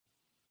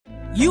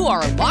You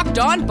are Locked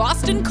On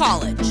Boston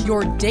College,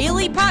 your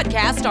daily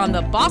podcast on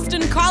the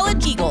Boston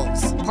College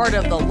Eagles, part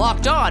of the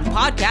Locked On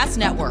Podcast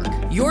Network,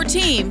 your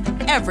team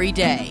every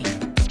day.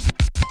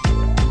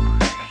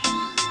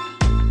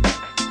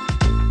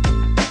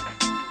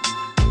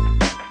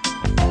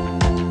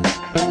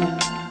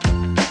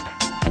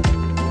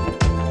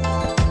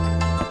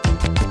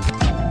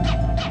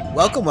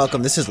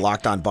 Welcome. This is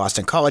Locked On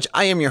Boston College.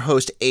 I am your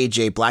host,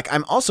 AJ Black.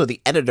 I'm also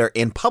the editor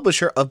and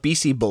publisher of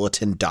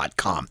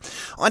bcbulletin.com.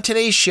 On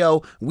today's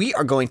show, we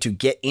are going to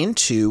get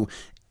into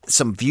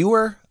some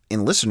viewer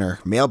and listener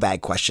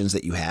mailbag questions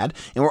that you had,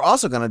 and we're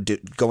also going to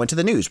go into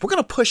the news. We're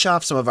going to push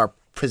off some of our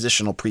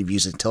positional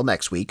previews until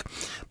next week,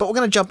 but we're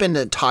going to jump in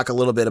and talk a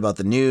little bit about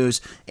the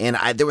news, and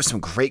there were some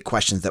great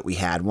questions that we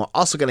had. We're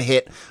also going to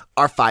hit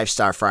our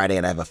 5-Star Friday,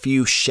 and I have a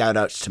few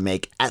shout-outs to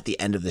make at the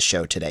end of the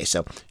show today,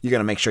 so you're going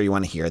to make sure you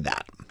want to hear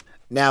that.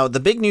 Now, the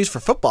big news for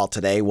football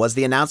today was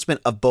the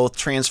announcement of both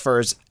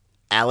transfers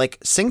Alec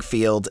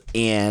Sinkfield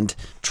and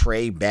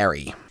Trey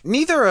Barry.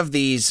 Neither of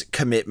these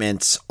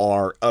commitments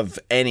are of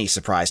any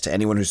surprise to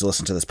anyone who's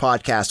listened to this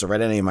podcast or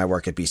read any of my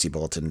work at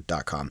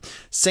bcbulletin.com.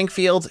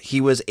 Sinkfield, he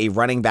was a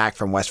running back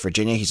from West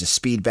Virginia. He's a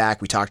speed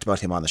back. We talked about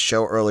him on the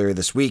show earlier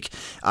this week.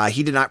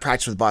 He did not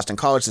practice with Boston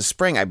College this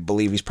spring. I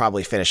believe he's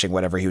probably finishing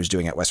whatever he was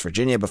doing at West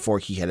Virginia before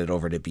he headed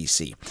over to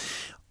BC.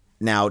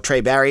 Now, Trey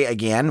Barry,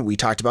 again, we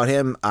talked about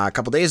him a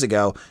couple days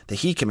ago that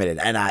he committed.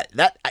 And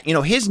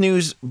his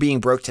news being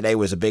broke today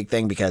was a big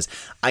thing because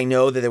I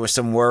know that there was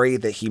some worry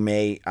that he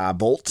may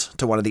bolt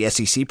to one of the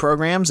SEC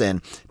programs,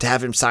 and to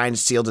have him signed,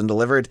 sealed, and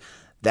delivered,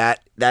 that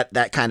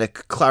kind of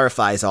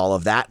clarifies all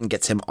of that and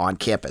gets him on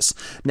campus.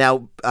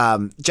 Now,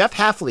 Jeff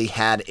Hafley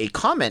had a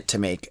comment to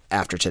make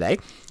after today.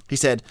 He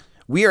said,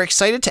 "We are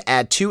excited to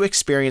add two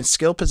experienced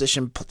skill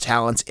position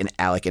talents in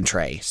Alec and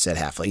Trey," said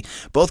Hafley.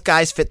 "Both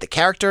guys fit the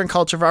character and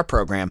culture of our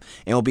program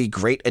and will be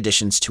great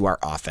additions to our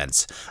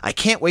offense. I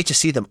can't wait to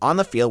see them on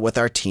the field with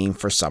our team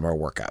for summer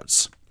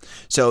workouts."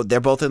 So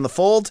they're both in the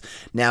fold.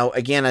 Now,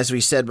 again, as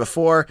we said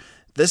before,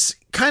 this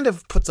kind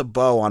of puts a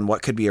bow on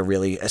what could be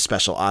a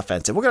special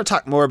offense. And we're going to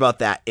talk more about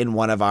that in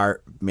one of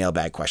our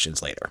mailbag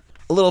questions later.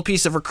 A little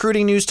piece of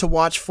recruiting news to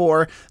watch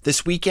for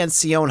this weekend.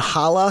 Sion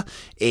Hala,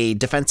 a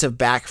defensive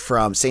back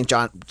from St.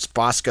 John's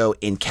Bosco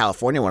in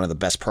California, one of the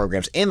best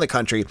programs in the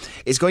country,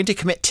 is going to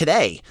commit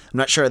today. I'm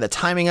not sure of the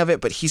timing of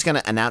it, but he's going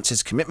to announce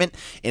his commitment.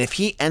 And if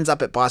he ends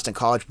up at Boston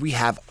College, we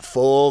have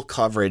full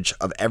coverage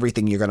of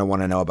everything you're going to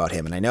want to know about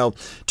him. And I know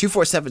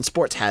 247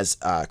 Sports has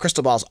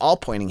crystal balls all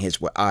pointing his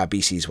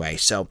BC's way.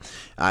 So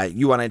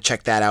you want to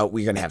check that out.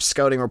 We're going to have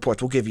scouting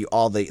reports. We'll give you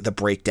all the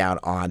breakdown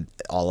on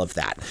all of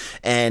that.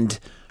 And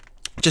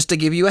just to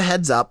give you a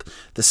heads up,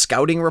 the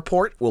scouting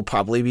report will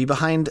probably be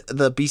behind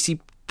the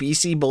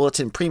BC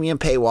Bulletin premium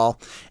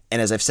paywall.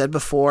 And as I've said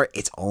before,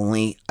 it's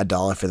only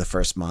 $1 for the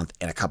first month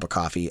and a cup of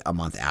coffee a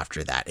month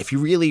after that. If you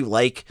really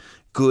like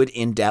good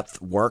in-depth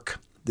work,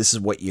 this is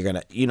what you're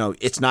going to,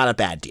 it's not a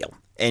bad deal.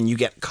 And you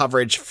get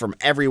coverage from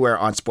everywhere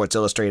on Sports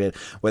Illustrated,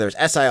 whether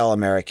it's SI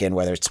All-American,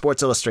 whether it's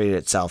Sports Illustrated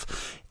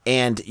itself.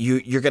 And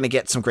you're going to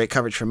get some great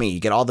coverage from me. You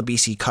get all the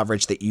BC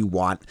coverage that you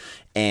want.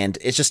 And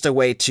it's just a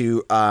way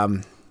to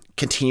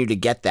continue to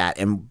get that.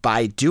 And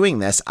by doing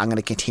this, I'm going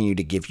to continue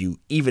to give you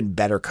even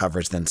better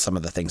coverage than some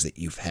of the things that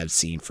you have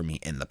seen from me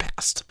in the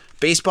past.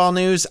 Baseball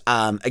news.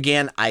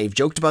 Again, I've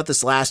joked about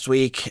this last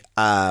week.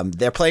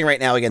 They're playing right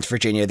now against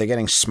Virginia. They're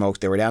getting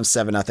smoked. They were down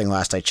 7-0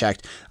 last I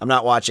checked. I'm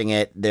not watching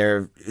it.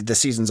 The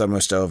season's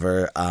almost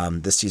over.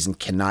 This season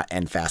cannot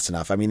end fast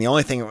enough. I mean,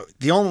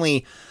 the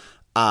only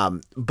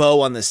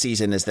bow on the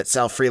season is that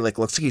Sal Frelick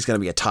looks like he's going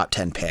to be a top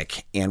 10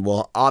 pick, and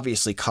we'll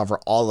obviously cover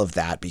all of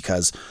that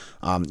because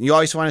you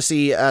always want to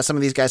see some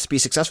of these guys be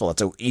successful.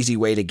 It's an easy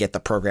way to get the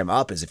program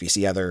up is if you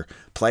see other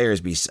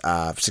players be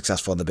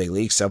successful in the big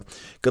leagues. So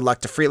good luck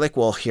to Frelick.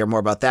 We'll hear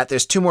more about that.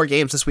 There's 2 more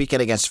games this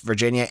weekend against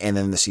Virginia, and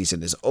then the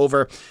season is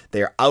over.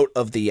 They're out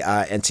of the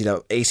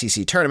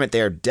ACC tournament.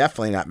 They're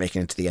definitely not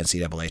making it to the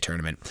NCAA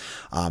tournament,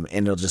 and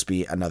it'll just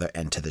be another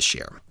end to this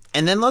year.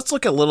 And then let's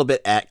look a little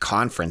bit at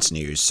conference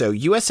news. So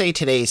USA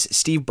Today's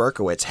Steve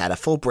Berkowitz had a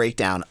full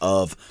breakdown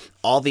of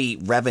all the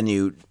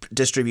revenue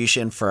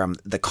distribution from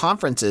the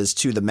conferences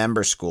to the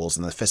member schools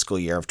in the fiscal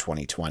year of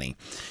 2020.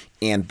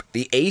 And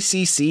the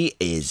ACC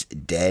is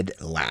dead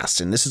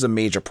last, and this is a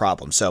major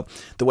problem. So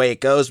the way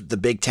it goes, the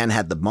Big Ten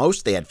had the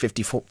most. They had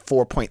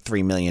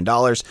 $54.3 million,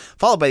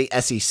 followed by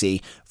the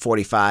SEC,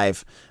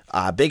 $45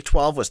 million. Big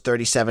 12 was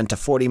 $37 to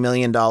 $40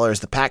 million.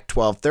 The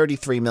Pac-12,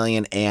 $33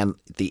 million, and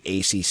the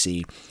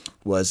ACC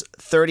was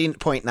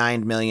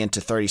 $30.9 million to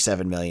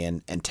 $37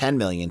 million and $10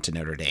 million to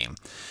Notre Dame.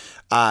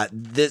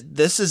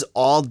 This is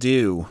all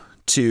due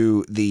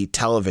to the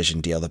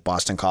television deal that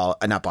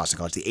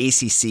the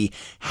ACC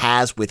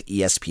has with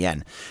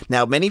ESPN.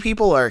 Now, many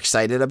people are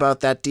excited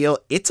about that deal.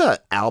 It's a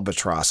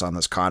albatross on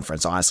this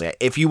conference, honestly.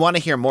 If you want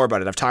to hear more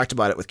about it, I've talked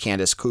about it with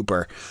Candace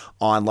Cooper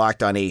on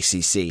Locked On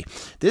ACC.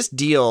 This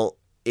deal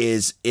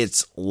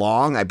it's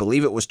long. I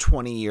believe it was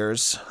 20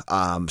 years,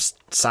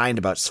 signed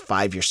about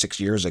 5 or 6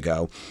 years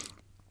ago.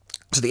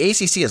 So the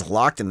ACC is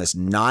locked in this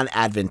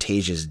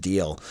non-advantageous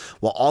deal,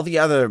 while all the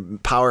other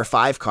Power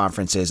 5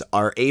 conferences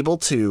are able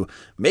to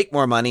make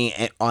more money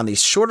on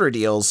these shorter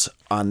deals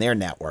on their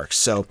networks.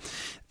 So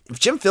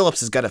Jim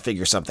Phillips has got to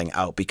figure something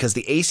out, because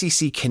the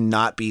ACC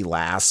cannot be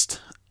last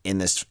in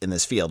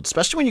this field,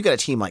 especially when you got a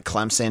team like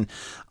Clemson.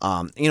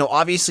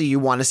 Obviously you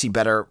want to see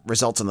better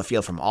results on the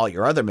field from all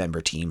your other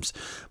member teams,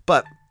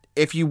 but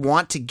if you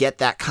want to get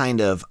that kind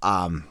of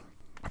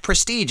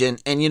prestige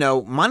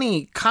and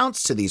money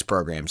counts to these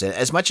programs. And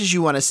as much as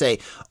you want to say,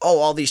 oh,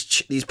 all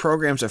these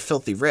programs are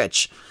filthy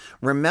rich,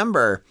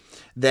 remember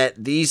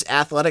that these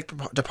athletic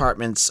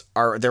departments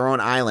are their own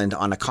island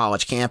on a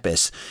college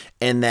campus,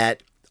 and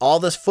that all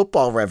this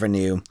football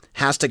revenue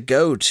has to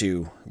go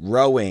to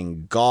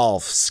rowing,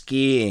 golf,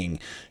 skiing,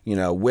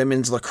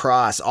 women's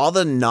lacrosse, all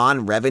the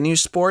non-revenue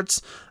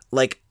sports.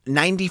 Like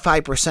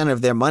 95%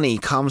 of their money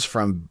comes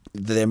from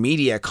the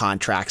media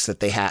contracts that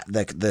they have,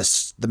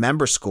 the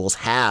member schools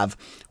have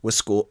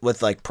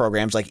with like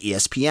programs like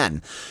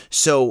ESPN.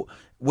 So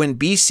when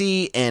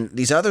BC and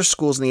these other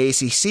schools in the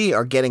ACC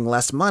are getting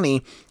less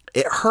money,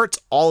 it hurts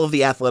all of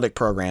the athletic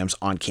programs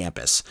on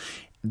campus.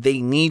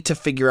 They need to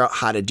figure out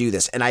how to do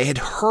this. And I had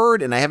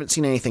heard, and I haven't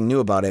seen anything new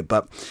about it,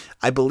 but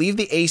I believe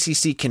the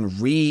ACC can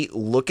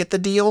re-look at the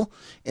deal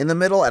in the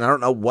middle, and I don't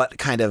know what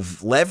kind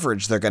of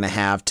leverage they're going to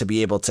have to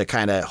be able to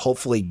kind of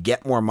hopefully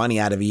get more money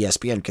out of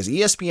ESPN, because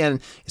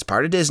ESPN is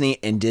part of Disney,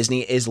 and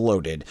Disney is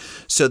loaded.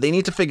 So they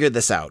need to figure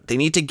this out. They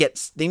need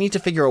to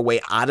figure a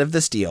way out of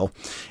this deal,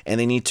 and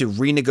they need to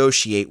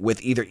renegotiate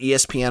with either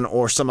ESPN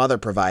or some other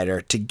provider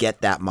to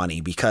get that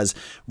money, because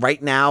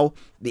right now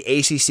the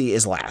ACC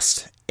is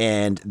last.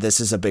 And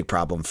this is a big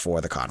problem for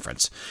the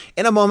conference.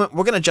 In a moment,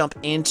 we're going to jump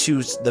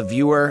into the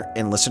viewer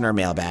and listener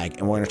mailbag,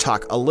 and we're going to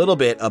talk a little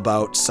bit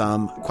about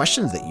some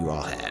questions that you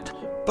all had.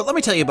 But let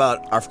me tell you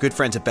about our good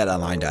friends at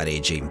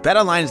BetOnline.ag.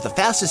 BetOnline is the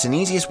fastest and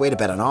easiest way to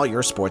bet on all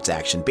your sports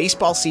action.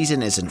 Baseball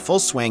season is in full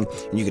swing,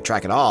 and you can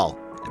track it all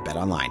at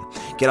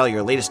BetOnline. Get all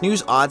your latest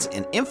news, odds,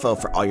 and info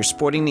for all your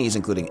sporting needs,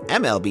 including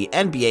MLB,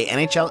 NBA,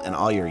 NHL, and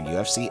all your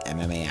UFC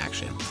MMA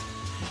action.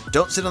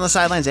 Don't sit on the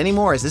sidelines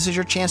anymore, as this is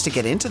your chance to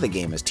get into the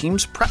game as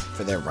teams prep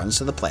for their runs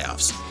to the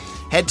playoffs.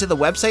 Head to the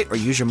website or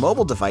use your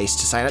mobile device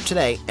to sign up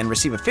today and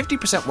receive a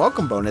 50%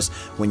 welcome bonus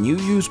when you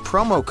use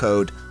promo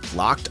code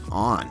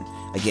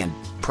LOCKEDON. Again,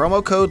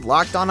 promo code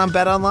LOCKEDON on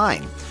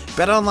BetOnline.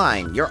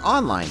 BetOnline, your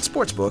online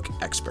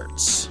sportsbook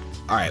experts.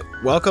 All right,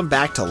 welcome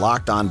back to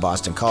Locked On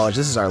Boston College.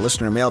 This is our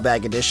listener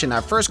mailbag edition.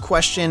 Our first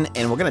question,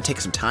 and we're going to take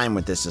some time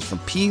with this, is from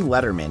P.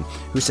 Letterman,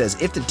 who says,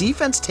 if the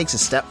defense takes a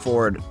step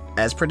forward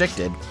as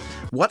predicted,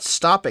 what's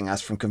stopping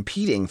us from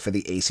competing for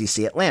the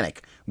ACC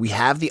Atlantic? We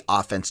have the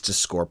offense to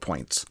score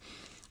points.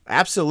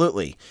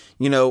 Absolutely.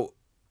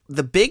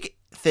 The big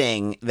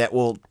thing that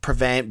will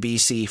prevent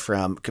BC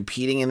from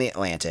competing in the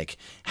Atlantic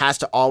has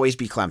to always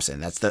be Clemson.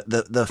 That's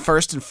the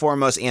first and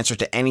foremost answer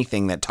to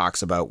anything that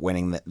talks about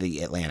winning the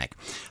Atlantic.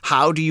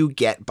 How do you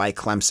get by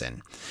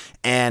Clemson?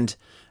 And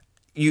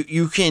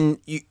you can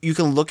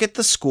look at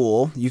the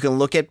school, you can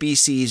look at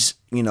BC's,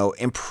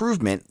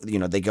 improvement.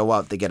 They go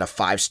out, they get a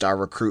 5-star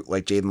recruit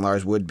like Jaden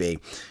Lars would be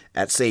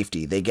at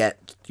safety. They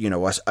get,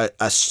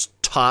 a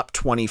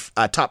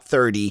top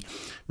 30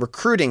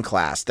 recruiting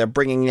class. They're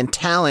bringing in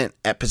talent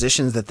at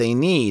positions that they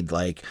need,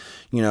 like,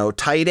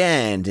 tight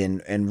end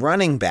and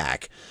running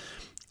back.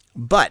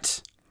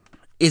 But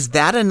is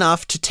that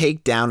enough to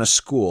take down a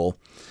school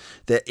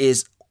that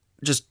is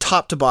just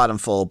top to bottom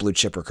full of blue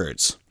chip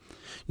recruits?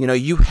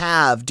 You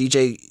have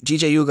DJ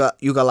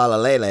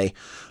Uiagalelei,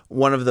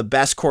 one of the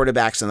best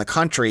quarterbacks in the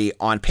country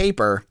on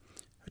paper,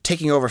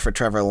 taking over for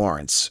Trevor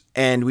Lawrence.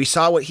 And we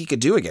saw what he could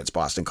do against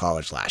Boston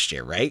College last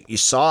year, right? You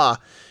saw,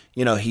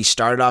 he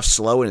started off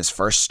slow in his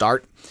first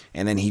start,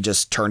 and then he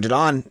just turned it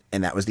on,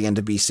 and that was the end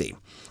of BC.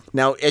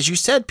 Now, as you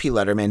said, P.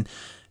 Letterman,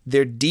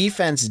 their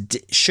defense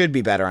should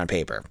be better on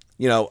paper.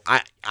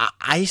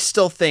 I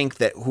still think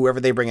that whoever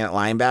they bring in at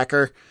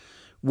linebacker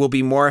will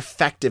be more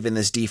effective in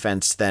this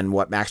defense than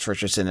what Max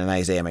Richardson and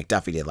Isaiah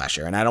McDuffie did last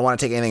year. And I don't want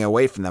to take anything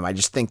away from them. I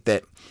just think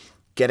that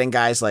getting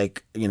guys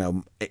like,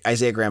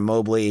 Isaiah Graham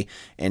Mobley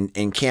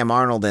and Cam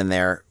Arnold in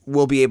there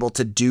will be able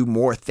to do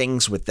more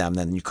things with them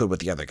than you could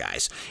with the other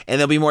guys. And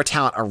there'll be more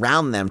talent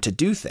around them to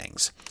do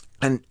things.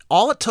 And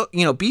all it took,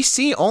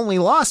 BC only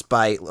lost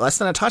by less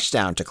than a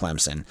touchdown to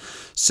Clemson.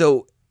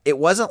 So it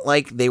wasn't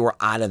like they were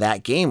out of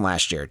that game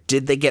last year.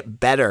 Did they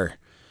get better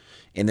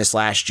in this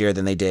last year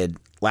than they did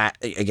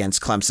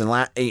against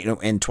Clemson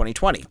in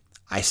 2020?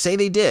 I say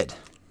they did.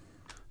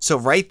 So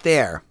right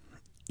there,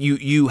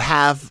 you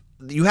have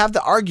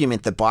the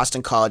argument that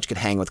Boston College could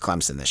hang with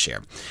Clemson this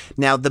year.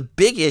 Now, the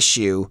bigger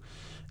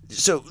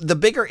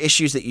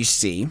issues that you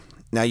see,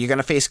 now you're going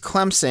to face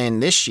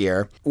Clemson this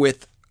year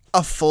with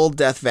a full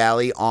Death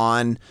Valley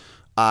on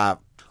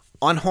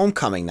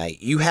homecoming night.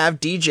 You have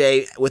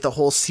DJ with a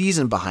whole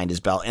season behind his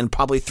belt and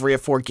probably 3 or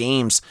 4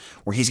 games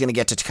where he's going to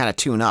get to kind of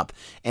tune up,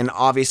 and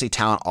obviously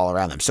talent all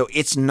around them. So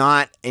it's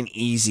not an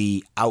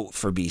easy out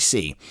for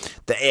BC.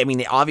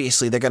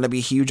 Obviously they're going to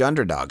be huge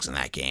underdogs in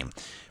that game,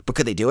 but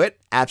could they do it?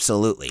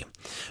 Absolutely.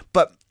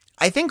 But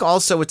I think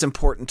also it's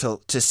important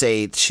to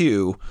say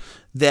too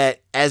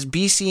that as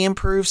BC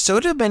improves, so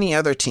do many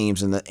other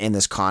teams in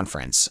this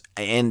conference,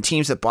 and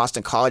teams that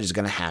Boston College is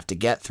going to have to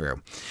get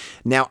through.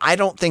 Now, I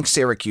don't think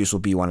Syracuse will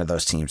be one of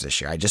those teams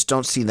this year. I just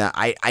don't see that.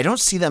 I don't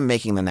see them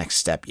making the next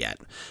step yet.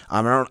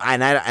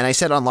 And I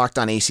said on Locked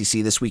On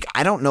ACC this week,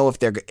 I don't know if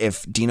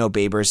Dino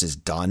Babers is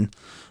done,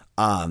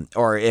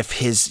 or if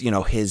his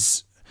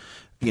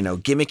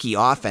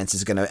gimmicky offense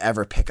is going to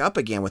ever pick up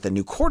again with a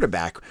new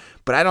quarterback,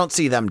 but I don't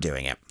see them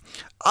doing it.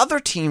 Other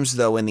teams,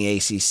 though, in the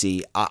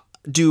ACC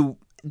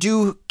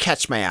do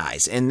catch my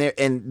eyes, and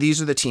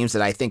these are the teams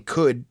that I think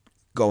could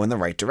go in the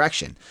right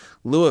direction.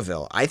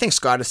 Louisville, I think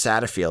Scott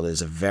Satterfield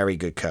is a very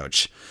good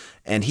coach,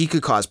 and he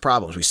could cause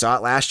problems. We saw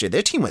it last year.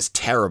 Their team was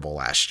terrible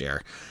last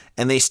year,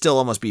 and they still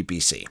almost beat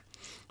BC.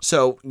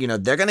 So,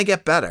 they're going to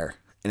get better,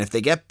 and if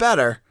they get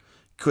better,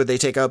 could they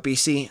take out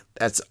BC?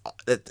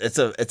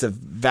 It's a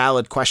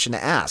valid question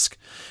to ask.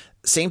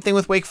 Same thing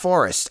with Wake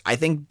Forest. I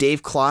think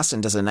Dave Clawson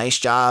does a nice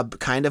job,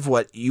 kind of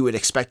what you would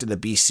expect of the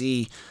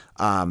BC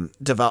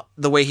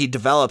the way he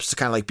develops,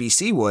 kind of like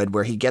BC would,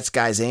 where he gets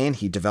guys in,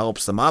 he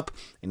develops them up,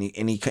 and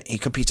he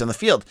competes on the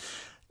field.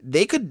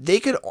 They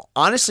could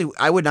honestly,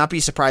 I would not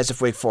be surprised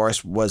if Wake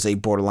Forest was a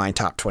borderline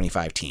top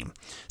 25 team.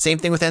 Same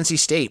thing with NC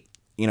State.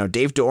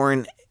 Dave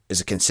Doran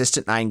is a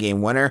consistent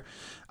 9-game winner.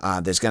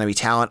 There's going to be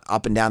talent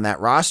up and down that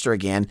roster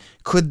again.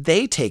 Could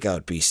they take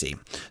out BC?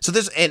 So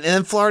and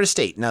then Florida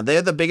State. Now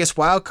they're the biggest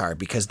wild card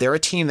because they're a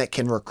team that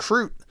can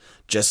recruit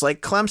just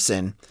like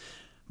Clemson,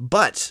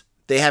 but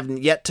they have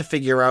yet to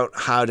figure out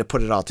how to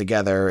put it all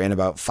together in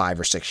about 5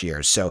 or 6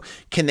 years. So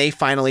can they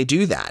finally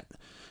do that?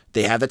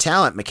 They have the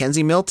talent.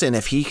 Mackenzie Milton,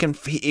 if he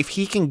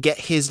can get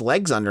his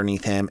legs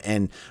underneath him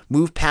and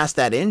move past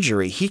that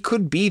injury, he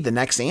could be the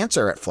next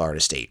answer at Florida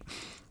State.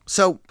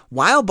 So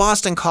while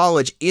Boston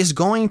College is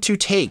going to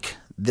take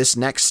this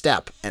next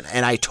step,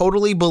 and I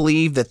totally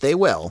believe that they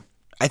will,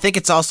 I think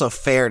it's also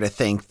fair to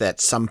think that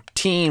some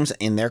teams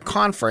in their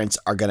conference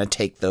are going to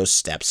take those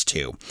steps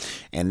too.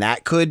 And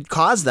that could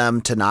cause them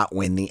to not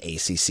win the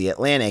ACC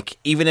Atlantic,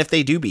 even if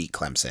they do beat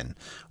Clemson,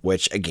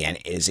 which again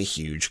is a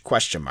huge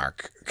question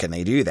mark. Can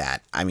they do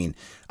that? I mean,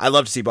 I'd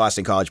love to see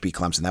Boston College beat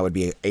Clemson. That would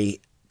be a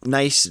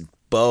nice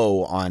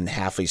bow on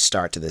Hafley's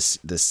start to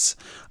this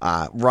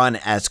run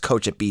as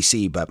coach at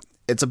BC, but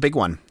it's a big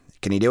one.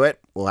 Can he do it?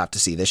 We'll have to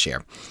see this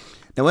year.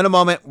 Now, in a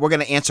moment, we're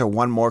going to answer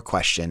one more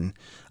question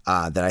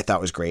that I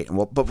thought was great.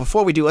 But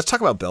before we do, let's talk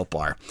about Built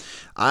Bar.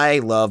 I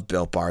love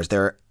Built Bars.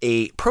 They're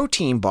a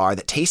protein bar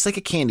that tastes like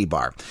a candy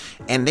bar,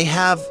 and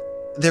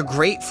they're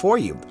great for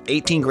you.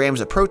 18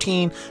 grams of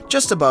protein,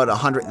 just about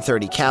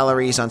 130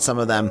 calories on some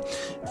of them,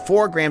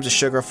 4 grams of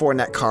sugar, 4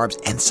 net carbs,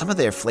 and some of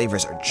their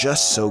flavors are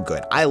just so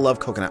good. I love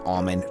coconut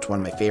almond. It's one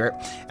of my favorite.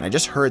 And I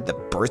just heard the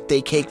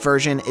birthday cake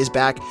version is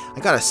back. I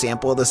got a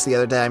sample of this the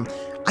other time.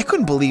 I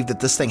couldn't believe that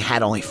this thing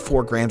had only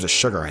 4 grams of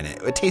sugar in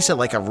it. It tasted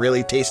like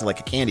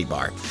a candy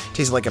bar. It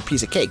tasted like a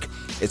piece of cake.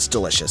 It's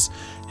delicious.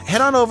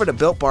 Head on over to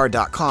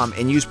BuiltBar.com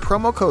and use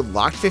promo code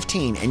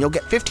LOCKED15 and you'll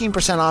get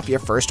 15% off your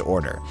first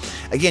order.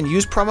 Again,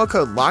 use promo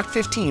code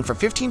LOCKED15 for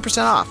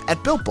 15% off at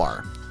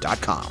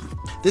BuiltBar.com.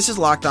 This is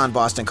Locked On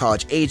Boston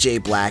College,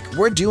 AJ Black.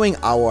 We're doing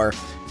our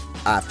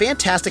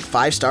fantastic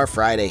 5-Star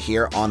Friday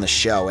here on the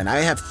show, and I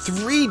have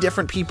 3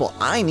 different people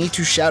I need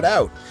to shout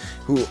out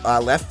who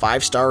left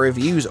 5-star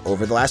reviews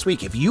over the last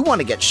week. If you want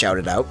to get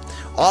shouted out,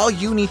 all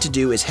you need to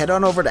do is head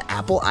on over to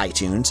Apple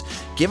iTunes,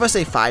 give us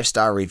a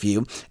 5-star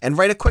review, and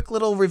write a quick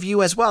little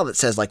review as well that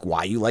says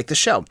why you like the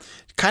show.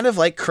 Kind of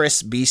like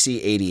Chris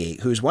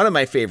BC88, who's one of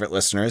my favorite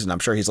listeners, and I'm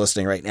sure he's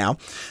listening right now.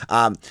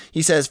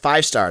 He says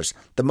 5 stars.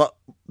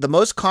 The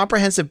most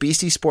comprehensive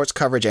BC sports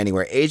coverage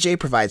anywhere.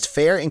 AJ provides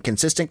fair and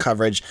consistent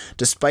coverage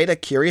despite a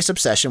curious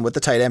obsession with the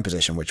tight end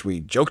position, which we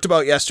joked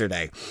about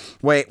yesterday.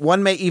 Wait,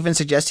 one may even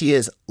suggest he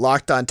is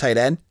locked on tight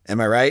end. Am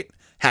I right?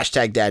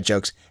 Hashtag dad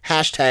jokes.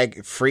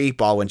 Hashtag free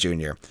Baldwin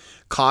Jr.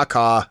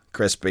 Caw,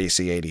 Chris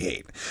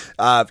BC88.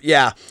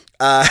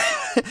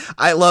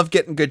 I love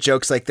getting good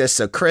jokes like this.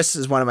 So Chris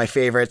is one of my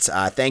favorites.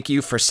 Thank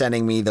you for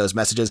sending me those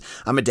messages.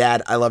 I'm a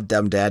dad. I love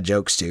dumb dad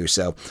jokes too.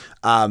 So,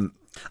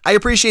 I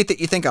appreciate that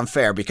you think I'm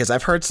fair, because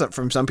I've heard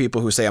from some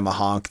people who say I'm a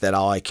honk, that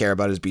all I care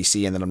about is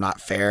BC and that I'm not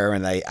fair,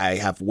 and I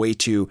have way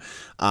too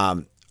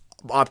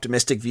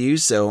optimistic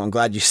views, so I'm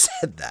glad you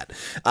said that.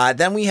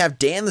 Then we have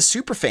Dan the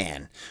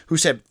Superfan, who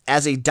said,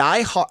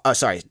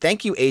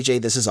 thank you,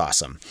 AJ, this is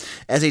awesome.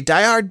 As a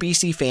diehard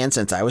BC fan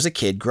since I was a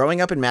kid,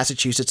 growing up in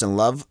Massachusetts and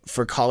love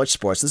for college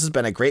sports, this has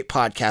been a great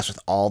podcast with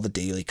all the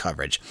daily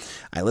coverage.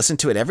 I listen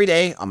to it every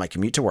day on my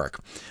commute to work.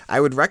 I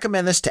would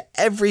recommend this to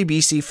every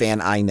BC fan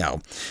I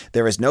know.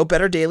 There is no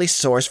better daily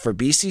source for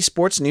BC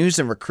sports news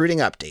and recruiting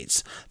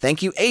updates.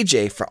 Thank you,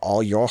 AJ, for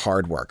all your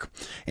hard work.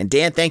 And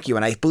Dan, thank you.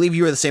 And I believe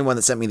you were the same one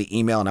that sent me the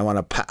email, and I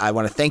want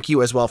to thank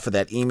you as well for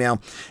that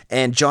email.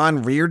 And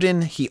John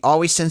Reardon, he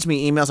always sends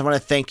me emails. I want to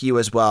thank you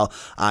as well.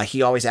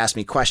 He always asks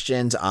me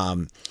questions.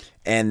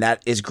 And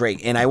that is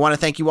great. And I want to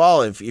thank you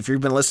all if you've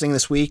been listening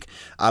this week.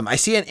 I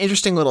see an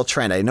interesting little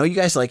trend. I know you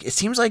guys it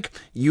seems like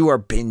you are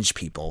binge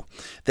people.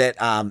 That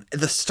at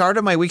the start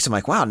of my weeks, I'm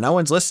like, wow, no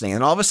one's listening.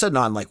 And all of a sudden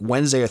on like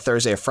Wednesday or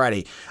Thursday or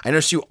Friday, I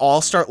notice you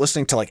all start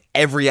listening to like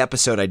every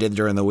episode I did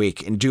during the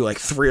week and do like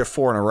 3 or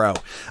 4 in a row.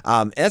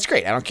 And that's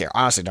great. I don't care.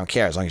 Honestly, don't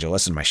care as long as you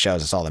listen to my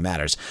shows. That's all that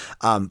matters.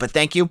 But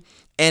thank you.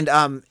 And,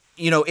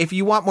 if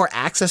you want more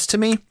access to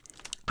me,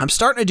 I'm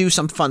starting to do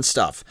some fun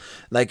stuff.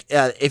 Like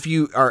if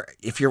you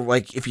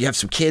have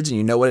some kids and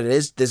you know what it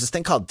is, there's this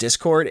thing called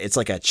Discord. It's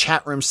like a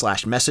chat room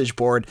 / message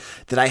board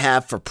that I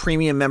have for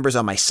premium members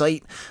on my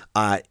site.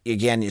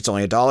 Again, it's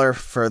only $1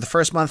 for the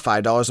first month,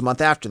 $5 a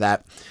month after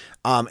that.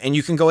 And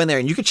you can go in there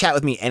and you can chat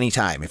with me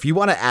anytime. If you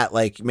want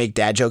to make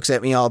dad jokes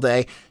at me all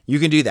day, you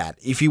can do that.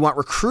 If you want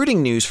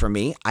recruiting news from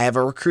me, I have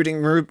a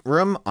recruiting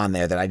room on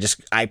there that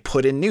I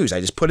put in news. I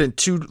just put in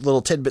 2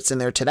 little tidbits in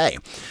there today.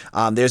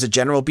 There's a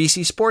general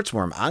BC sports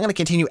room. I'm going to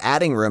continue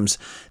adding rooms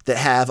that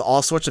have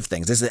all sorts of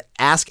things. There's an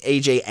Ask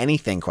AJ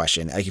Anything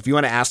question. Like if you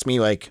want to ask me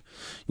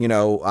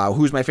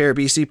who's my favorite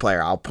BC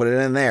player, I'll put it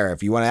in there.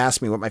 If you want to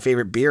ask me what my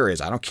favorite beer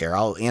is, I don't care.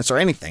 I'll answer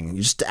anything.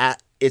 You just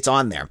it's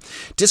on there.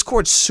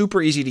 Discord's super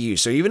easy to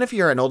use. So even if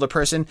you're an older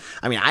person,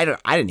 I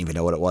didn't even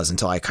know what it was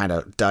until I kind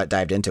of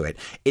dived into it.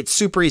 It's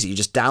super easy. You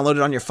just download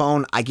it on your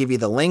phone. I give you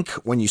the link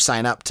when you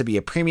sign up to be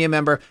a premium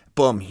member.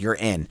 Boom, you're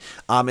in.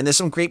 And there's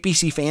some great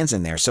BC fans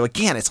in there. So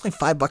again, it's only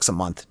 $5 a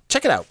month.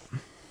 Check it out.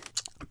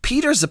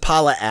 Peter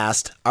Zapala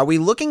asked, are we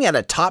looking at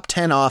a top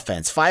 10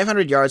 offense,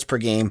 500 yards per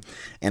game,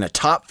 and a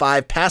top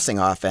 5 passing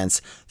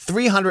offense,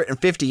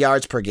 350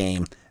 yards per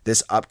game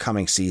this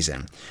upcoming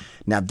season?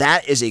 Now,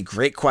 that is a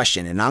great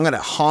question, and I'm going to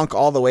honk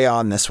all the way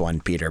on this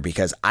one, Peter,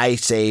 because I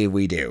say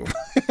we do.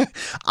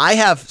 I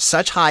have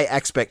such high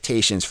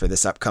expectations for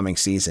this upcoming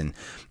season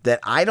that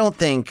I don't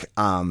think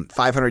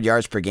 500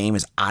 yards per game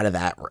is out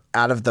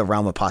of the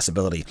realm of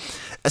possibility,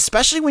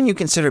 especially when you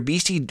consider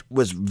BC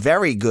was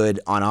very good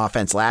on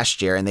offense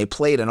last year, and they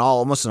played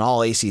almost an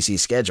all ACC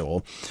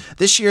schedule.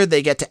 This year,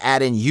 they get to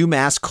add in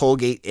UMass,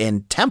 Colgate,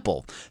 and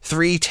Temple,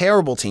 3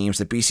 terrible teams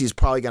that BC is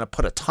probably going to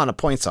put a ton of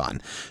points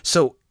on.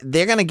 So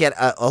they're going to get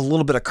a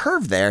little bit of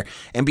curve there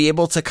and be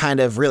able to kind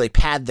of really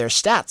pad their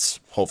stats,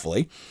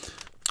 hopefully.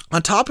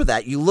 On top of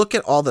that, you look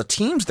at all the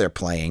teams they're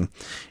playing,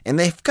 and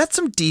they've got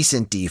some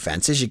decent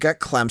defenses. You got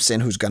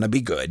Clemson, who's going to be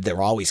good.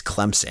 They're always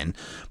Clemson.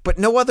 But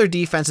no other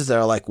defenses that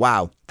are like,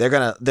 wow,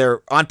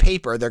 they're on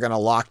paper, they're going to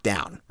lock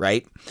down,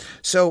 right?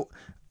 So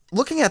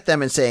looking at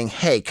them and saying,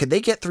 hey, could they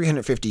get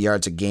 350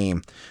 yards a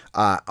game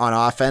on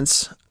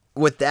offense?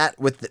 With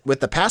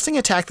the passing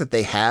attack that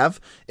they have,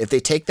 if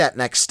they take that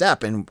next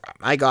step, and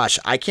my gosh,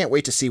 I can't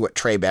wait to see what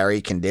Trey Barry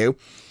can do.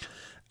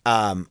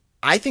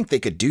 I think they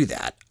could do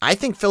that. I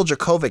think Phil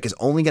Jurkovec is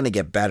only going to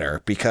get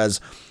better because,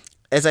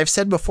 as I've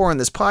said before in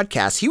this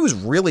podcast, he was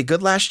really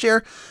good last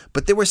year,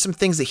 but there were some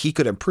things that he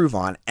could improve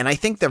on, and I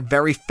think they're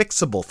very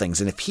fixable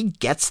things, and if he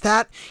gets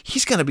that,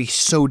 he's going to be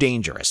so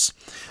dangerous.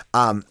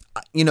 I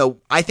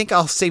think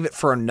I'll save it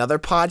for another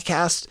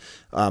podcast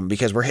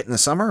because we're hitting the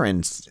summer,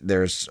 and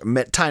there's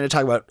time to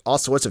talk about all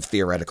sorts of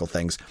theoretical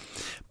things.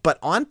 But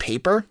on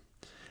paper,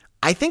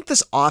 I think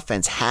this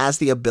offense has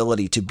the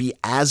ability to be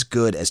as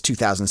good as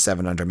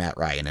 2007 under Matt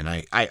Ryan.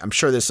 And I'm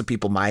sure there's some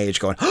people my age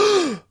going,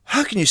 oh,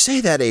 how can you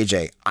say that,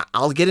 AJ?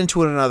 I'll get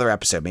into it in another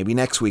episode. Maybe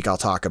next week I'll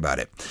talk about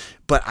it.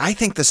 But I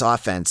think this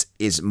offense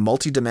is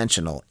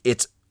multidimensional.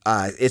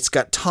 It's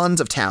got tons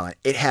of talent.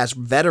 It has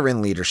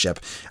veteran leadership.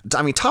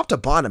 I mean, top to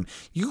bottom,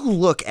 you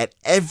look at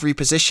every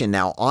position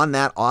now on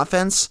that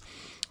offense,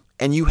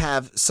 and you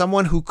have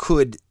someone who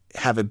could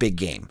have a big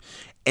game.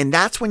 And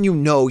that's when you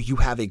know you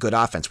have a good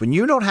offense. When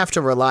you don't have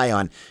to rely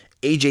on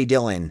A.J.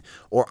 Dillon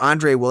or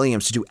Andre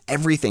Williams to do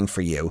everything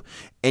for you,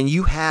 and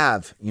you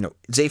have,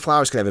 Zay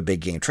Flowers could have a big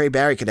game. Trey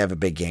Barry could have a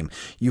big game.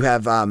 You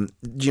have,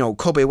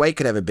 Kobe White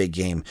could have a big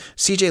game.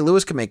 C.J.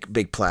 Lewis could make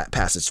big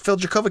passes. Phil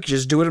Jurkovec could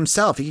just do it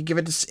himself. He could give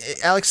it to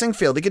Alex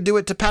Singfield. He could do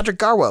it to Patrick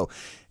Garwo.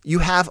 You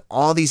have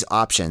all these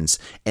options,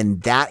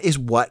 and that is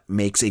what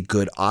makes a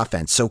good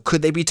offense. So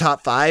could they be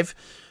top 5?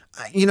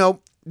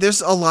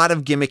 There's a lot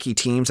of gimmicky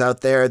teams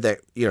out there that,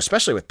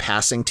 especially with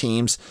passing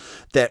teams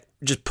that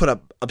just put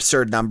up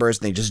absurd numbers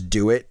and they just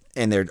do it,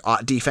 and their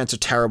defense are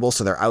terrible,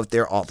 so they're out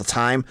there all the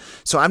time.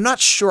 So I'm not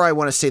sure I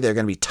want to say they're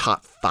going to be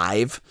top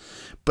 5,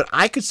 but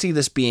I could see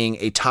this being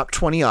a top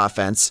 20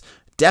 offense,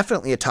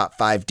 definitely a top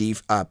 5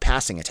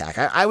 passing attack.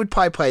 I would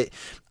probably play.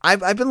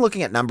 I've been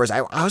looking at numbers. I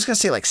was going to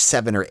say like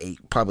 7 or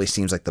 8 probably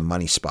seems like the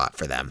money spot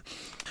for them.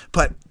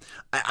 But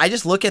I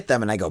just look at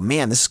them and I go,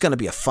 man, this is going to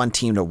be a fun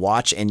team to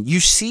watch. And you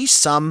see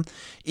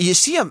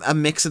a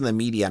mix in the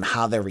media on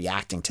how they're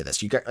reacting to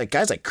this. You got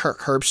guys like Kirk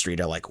Herbstreit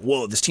are like,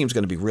 whoa, this team's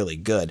going to be really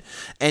good.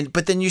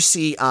 But then you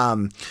see,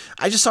 I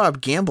just saw a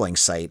gambling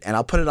site, and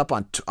I'll put it up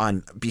on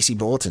BC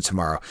Bulletin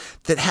tomorrow,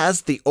 that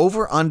has the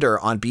over under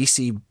on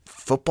BC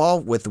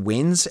football with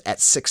wins at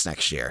 6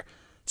 next year.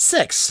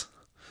 6.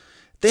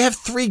 They have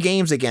 3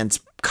 games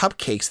against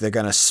cupcakes they're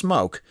going to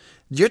smoke.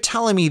 You're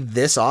telling me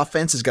this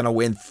offense is going to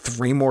win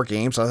 3 more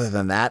games other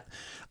than that?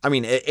 I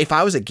mean, if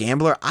I was a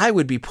gambler, I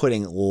would be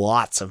putting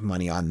lots of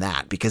money on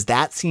that because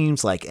that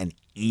seems like an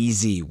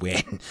easy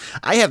win.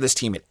 I have this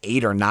team at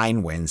 8 or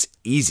 9 wins,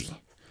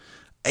 easy.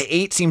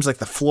 8 seems like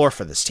the floor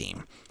for this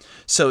team.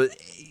 So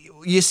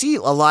you see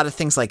a lot of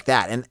things like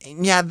that. And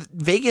yeah,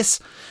 Vegas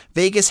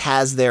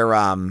has their,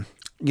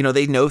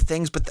 they know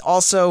things, but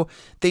also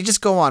they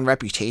just go on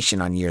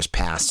reputation on years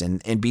past,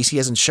 and BC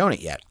hasn't shown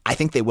it yet. I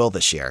think they will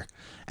this year.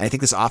 And I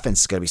think this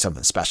offense is going to be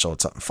something special.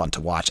 It's something fun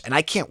to watch. And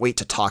I can't wait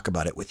to talk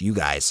about it with you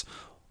guys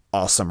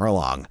all summer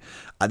long.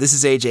 This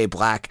is AJ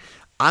Black.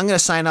 I'm going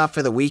to sign off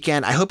for the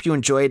weekend. I hope you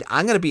enjoyed.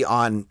 I'm going to be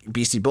on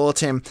BC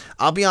Bulletin.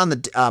 I'll be on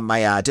the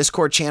my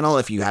Discord channel.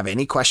 If you have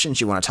any questions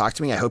you want to talk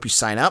to me, I hope you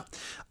sign up.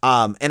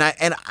 And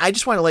I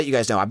just want to let you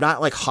guys know, I'm not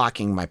like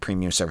hawking my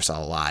premium service a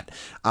lot.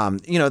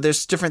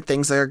 There's different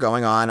things that are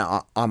going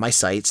on my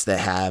sites that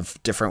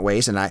have different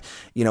ways. And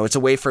it's a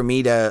way for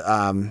me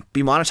to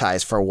be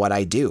monetized for what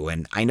I do.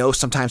 And I know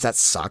sometimes that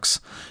sucks,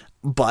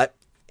 but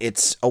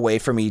it's a way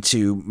for me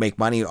to make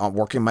money on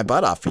working my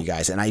butt off for you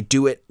guys. And I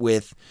do it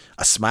with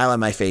a smile on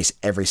my face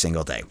every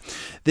single day.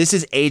 This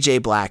is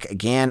AJ Black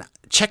again.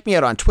 Check me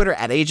out on Twitter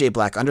at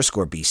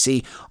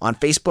AJBlack_BC, on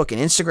Facebook and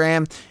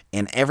Instagram,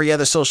 and every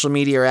other social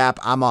media app.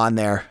 I'm on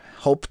there.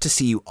 Hope to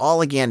see you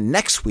all again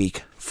next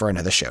week for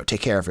another show.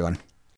 Take care, everyone.